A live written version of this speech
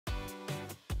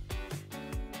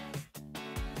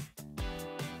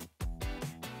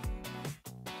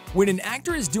When an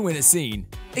actor is doing a scene,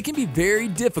 it can be very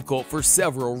difficult for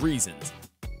several reasons.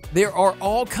 There are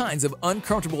all kinds of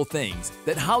uncomfortable things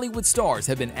that Hollywood stars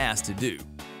have been asked to do.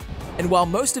 And while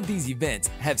most of these events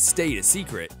have stayed a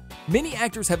secret, many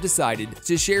actors have decided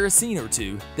to share a scene or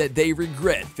two that they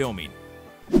regret filming.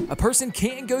 A person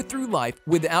can't go through life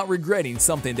without regretting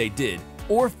something they did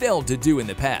or failed to do in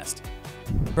the past.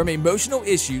 From emotional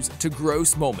issues to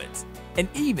gross moments, and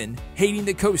even hating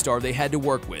the co-star they had to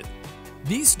work with.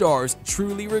 These stars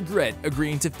truly regret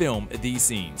agreeing to film these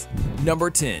scenes. Number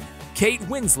 10. Kate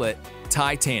Winslet,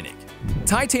 Titanic.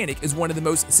 Titanic is one of the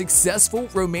most successful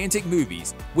romantic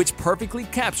movies which perfectly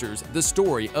captures the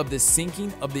story of the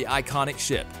sinking of the iconic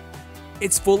ship.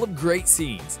 It's full of great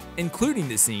scenes, including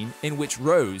the scene in which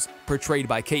Rose, portrayed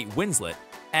by Kate Winslet,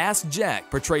 asked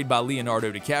Jack, portrayed by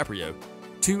Leonardo DiCaprio,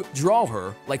 to draw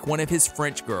her like one of his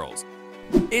French girls.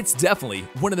 It's definitely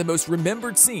one of the most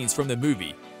remembered scenes from the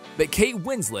movie, but Kate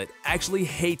Winslet actually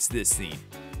hates this scene.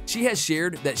 She has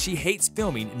shared that she hates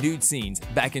filming nude scenes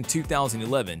back in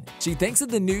 2011. She thinks of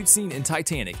the nude scene in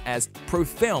Titanic as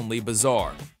profoundly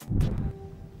bizarre.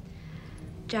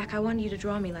 Jack, I want you to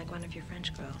draw me like one of your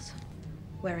French girls,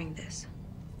 wearing this.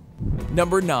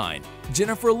 Number 9.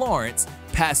 Jennifer Lawrence,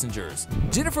 Passengers.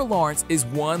 Jennifer Lawrence is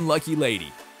one lucky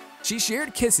lady. She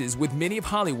shared kisses with many of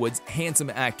Hollywood's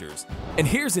handsome actors. And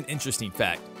here's an interesting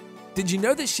fact. Did you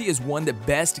know that she has won the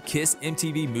Best Kiss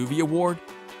MTV Movie Award?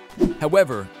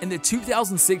 However, in the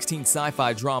 2016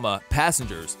 sci-fi drama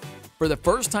Passengers, for the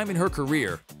first time in her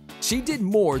career, she did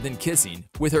more than kissing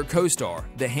with her co-star,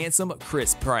 the handsome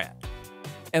Chris Pratt.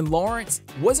 And Lawrence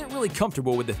wasn't really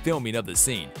comfortable with the filming of the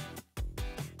scene.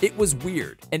 It was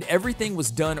weird, and everything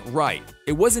was done right.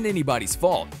 It wasn't anybody's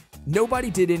fault. Nobody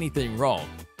did anything wrong.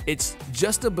 It's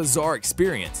just a bizarre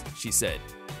experience, she said.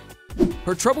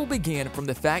 Her trouble began from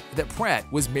the fact that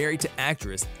Pratt was married to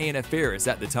actress Anna Faris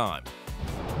at the time.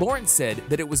 Lawrence said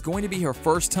that it was going to be her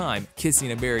first time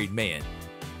kissing a married man,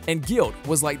 and guilt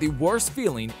was like the worst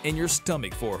feeling in your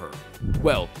stomach for her.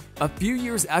 Well, a few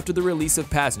years after the release of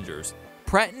Passengers,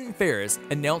 Pratt and Faris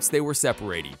announced they were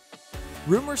separating.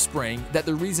 Rumors sprang that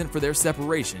the reason for their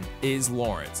separation is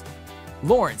Lawrence.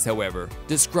 Lawrence, however,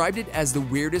 described it as the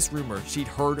weirdest rumor she'd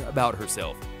heard about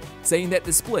herself, saying that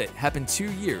the split happened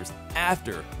 2 years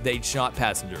after they'd shot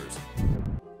Passengers.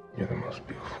 You're the most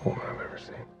beautiful woman I've ever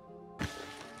seen.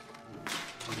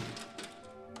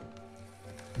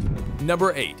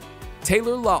 Number 8.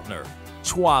 Taylor Lautner,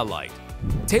 Twilight.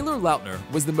 Taylor Lautner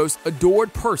was the most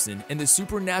adored person in the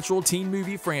supernatural teen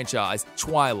movie franchise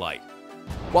Twilight.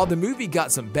 While the movie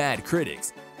got some bad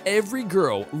critics, every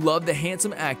girl loved the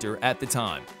handsome actor at the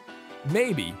time.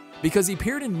 Maybe because he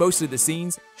appeared in most of the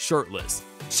scenes shirtless,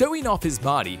 showing off his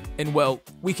body, and well,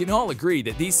 we can all agree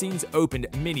that these scenes opened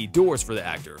many doors for the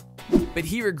actor. But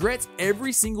he regrets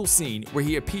every single scene where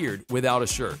he appeared without a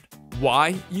shirt.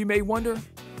 Why, you may wonder?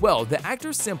 Well, the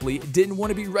actor simply didn't want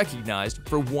to be recognized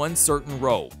for one certain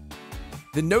role.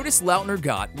 The notice Lautner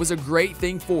got was a great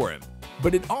thing for him,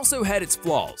 but it also had its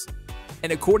flaws.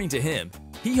 And according to him,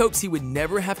 he hopes he would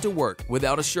never have to work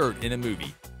without a shirt in a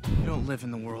movie. You don't live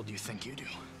in the world you think you do.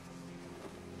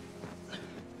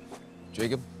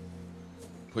 Jacob,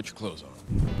 put your clothes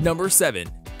on. Number 7.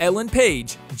 Ellen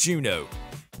Page, Juno.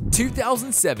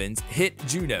 2007's hit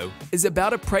Juno is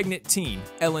about a pregnant teen,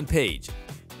 Ellen Page,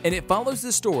 and it follows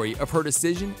the story of her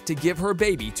decision to give her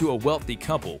baby to a wealthy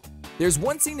couple. There's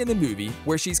one scene in the movie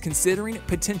where she's considering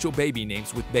potential baby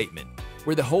names with Bateman,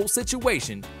 where the whole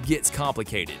situation gets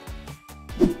complicated.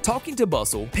 Talking to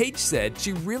Bustle, Page said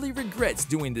she really regrets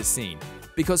doing this scene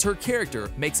because her character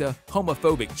makes a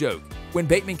homophobic joke. When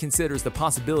Bateman considers the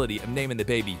possibility of naming the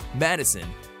baby Madison,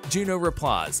 Juno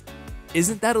replies,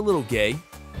 "Isn't that a little gay?"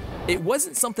 It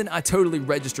wasn't something I totally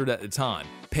registered at the time,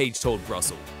 Page told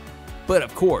Russell. But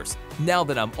of course, now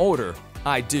that I'm older,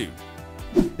 I do.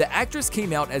 The actress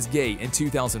came out as gay in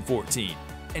 2014,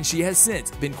 and she has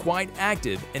since been quite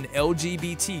active in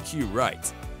LGBTQ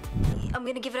rights. I'm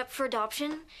gonna give it up for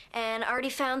adoption, and I already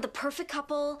found the perfect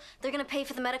couple. They're gonna pay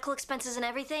for the medical expenses and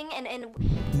everything, and...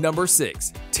 Number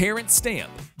 6. Terrence Stamp,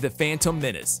 The Phantom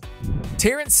Menace.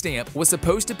 Terrence Stamp was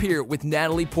supposed to appear with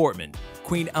Natalie Portman,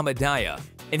 Queen Amenadiel,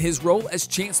 in his role as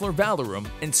Chancellor Valorum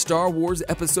in Star Wars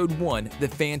Episode 1, The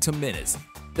Phantom Menace,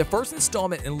 the first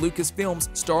installment in Lucasfilm's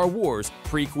Star Wars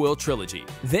prequel trilogy.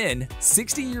 Then,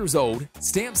 60 years old,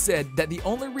 Stamp said that the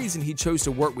only reason he chose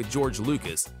to work with George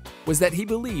Lucas was that he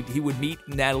believed he would meet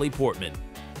Natalie Portman.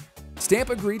 Stamp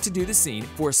agreed to do the scene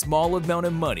for a small amount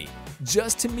of money,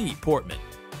 just to meet Portman.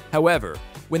 However,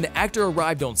 when the actor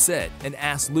arrived on set and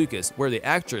asked Lucas where the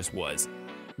actress was,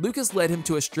 Lucas led him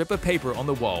to a strip of paper on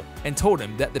the wall and told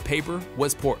him that the paper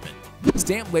was Portman.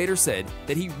 Stamp later said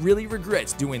that he really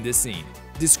regrets doing this scene,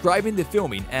 describing the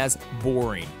filming as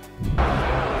boring.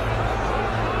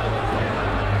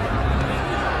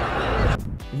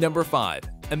 Number 5.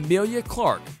 Emilia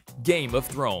Clarke, Game of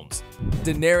Thrones.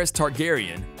 Daenerys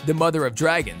Targaryen, the mother of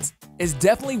dragons, is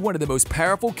definitely one of the most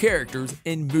powerful characters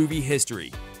in movie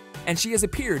history, and she has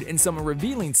appeared in some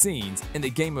revealing scenes in the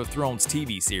Game of Thrones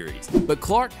TV series. But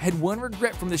Clarke had one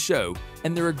regret from the show,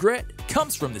 and the regret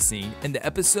comes from the scene in the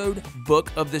episode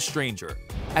Book of the Stranger,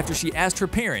 after she asked her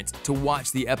parents to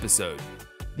watch the episode.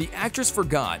 The actress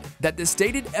forgot that the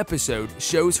stated episode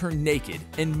shows her naked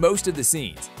in most of the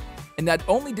scenes, and not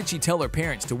only did she tell her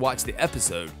parents to watch the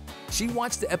episode, she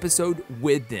watched the episode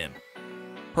with them.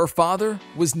 Her father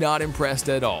was not impressed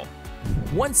at all.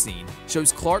 One scene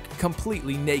shows Clarke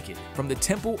completely naked from the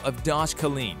temple of Dosh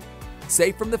Khaleen,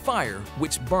 safe from the fire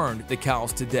which burned the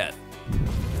cows to death.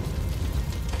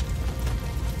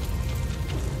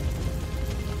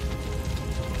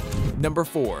 Number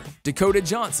 4. Dakota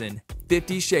Johnson,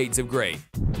 50 Shades of Grey.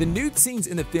 The nude scenes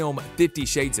in the film 50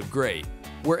 Shades of Grey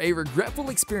were a regretful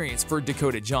experience for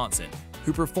Dakota Johnson,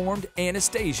 who performed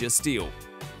Anastasia Steele.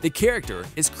 The character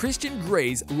is Christian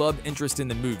Grey's love interest in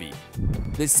the movie.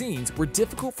 The scenes were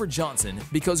difficult for Johnson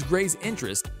because Grey's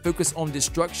interest focused on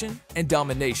destruction and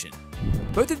domination.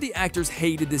 Both of the actors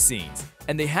hated the scenes,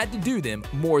 and they had to do them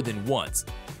more than once.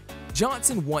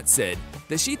 Johnson once said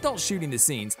that she thought shooting the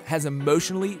scenes has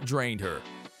emotionally drained her.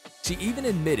 She even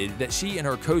admitted that she and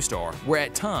her co-star were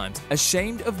at times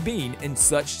ashamed of being in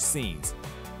such scenes.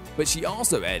 But she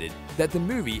also added that the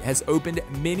movie has opened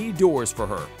many doors for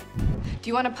her. Do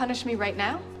you want to punish me right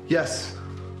now? Yes.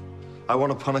 I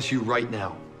want to punish you right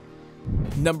now.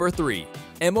 Number 3.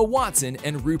 Emma Watson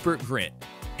and Rupert Grint,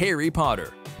 Harry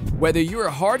Potter. Whether you're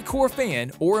a hardcore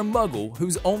fan or a muggle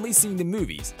who's only seen the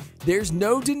movies, there's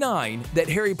no denying that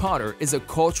Harry Potter is a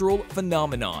cultural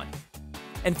phenomenon.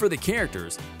 And for the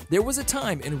characters, there was a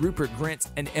time in Rupert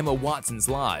Grint's and Emma Watson's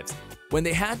lives when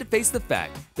they had to face the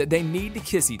fact that they need to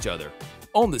kiss each other,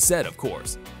 on the set of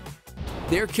course.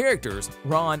 Their characters,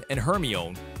 Ron and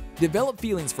Hermione, develop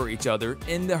feelings for each other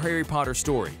in the Harry Potter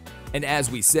story, and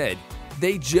as we said,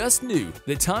 they just knew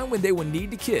the time when they would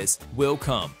need to kiss will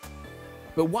come.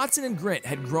 But Watson and Grint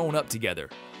had grown up together,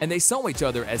 and they saw each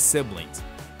other as siblings.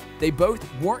 They both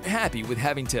weren't happy with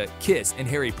having to kiss in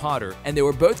Harry Potter, and they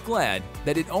were both glad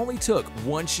that it only took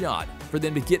one shot for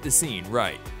them to get the scene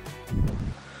right.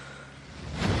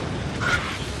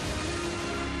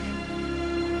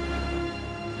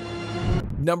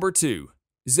 Number 2.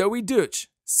 Zoe Deutch,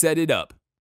 Set It Up.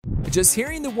 Just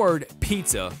hearing the word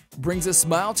pizza brings a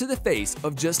smile to the face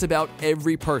of just about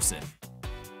every person.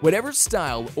 Whatever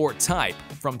style or type,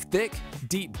 from thick,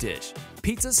 deep dish,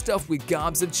 pizza stuffed with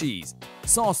gobs of cheese,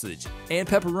 sausage, and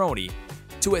pepperoni,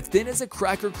 to a thin as a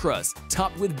cracker crust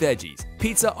topped with veggies,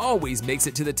 pizza always makes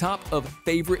it to the top of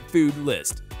favorite food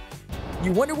list.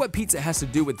 You wonder what pizza has to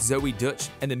do with Zoe Deutch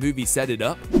and the movie Set It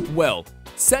Up? Well,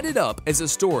 Set It Up is a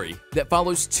story that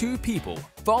follows two people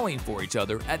falling for each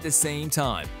other at the same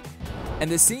time. And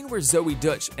the scene where Zoe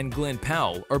Deutch and Glenn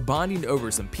Powell are bonding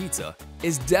over some pizza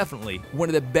is definitely one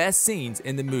of the best scenes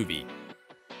in the movie.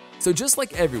 So just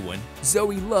like everyone,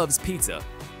 Zoe loves pizza,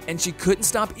 and she couldn't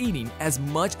stop eating as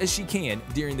much as she can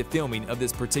during the filming of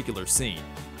this particular scene.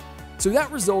 So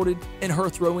that resulted in her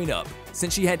throwing up,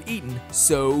 since she had eaten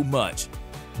so much.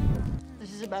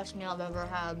 This is the best meal I've ever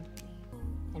had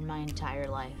in my entire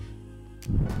life.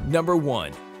 Number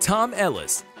 1. Tom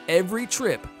Ellis, Every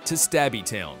Trip to Stabby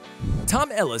Town.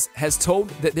 Tom Ellis has told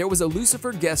that there was a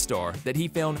Lucifer guest star that he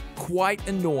found quite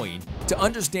annoying. To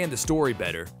understand the story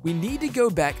better, we need to go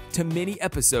back to many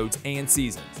episodes and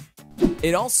seasons.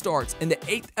 It all starts in the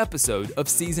 8th episode of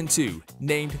Season 2,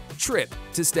 named Trip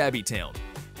to Stabby Town.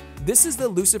 This is the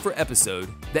Lucifer episode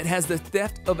that has the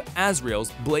theft of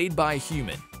Azrael's blade by a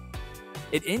human.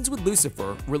 It ends with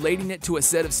Lucifer relating it to a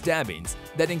set of stabbings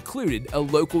that included a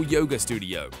local yoga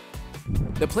studio.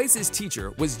 The place's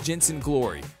teacher was Jensen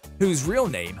Glory, whose real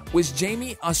name was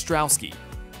Jamie Ostrowski.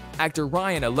 Actor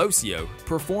Ryan Alosio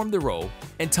performed the role,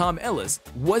 and Tom Ellis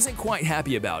wasn't quite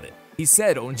happy about it. He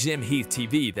said on Jim Heath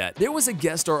TV that there was a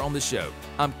guest star on the show.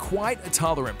 I'm quite a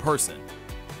tolerant person,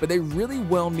 but they really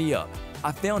wound me up.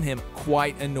 I found him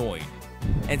quite annoying.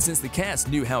 And since the cast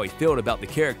knew how he felt about the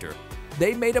character,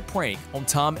 they made a prank on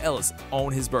Tom Ellis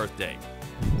on his birthday.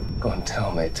 Go on,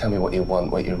 tell me what you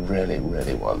want, what you really,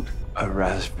 really want. A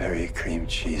raspberry cream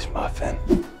cheese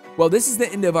muffin. Well, this is the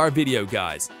end of our video,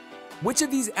 guys. Which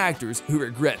of these actors who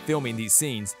regret filming these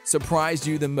scenes surprised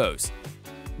you the most?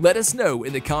 Let us know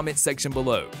in the comment section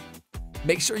below.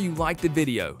 Make sure you like the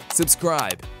video,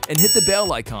 subscribe, and hit the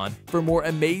bell icon for more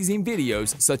amazing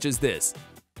videos such as this.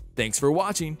 Thanks for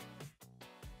watching.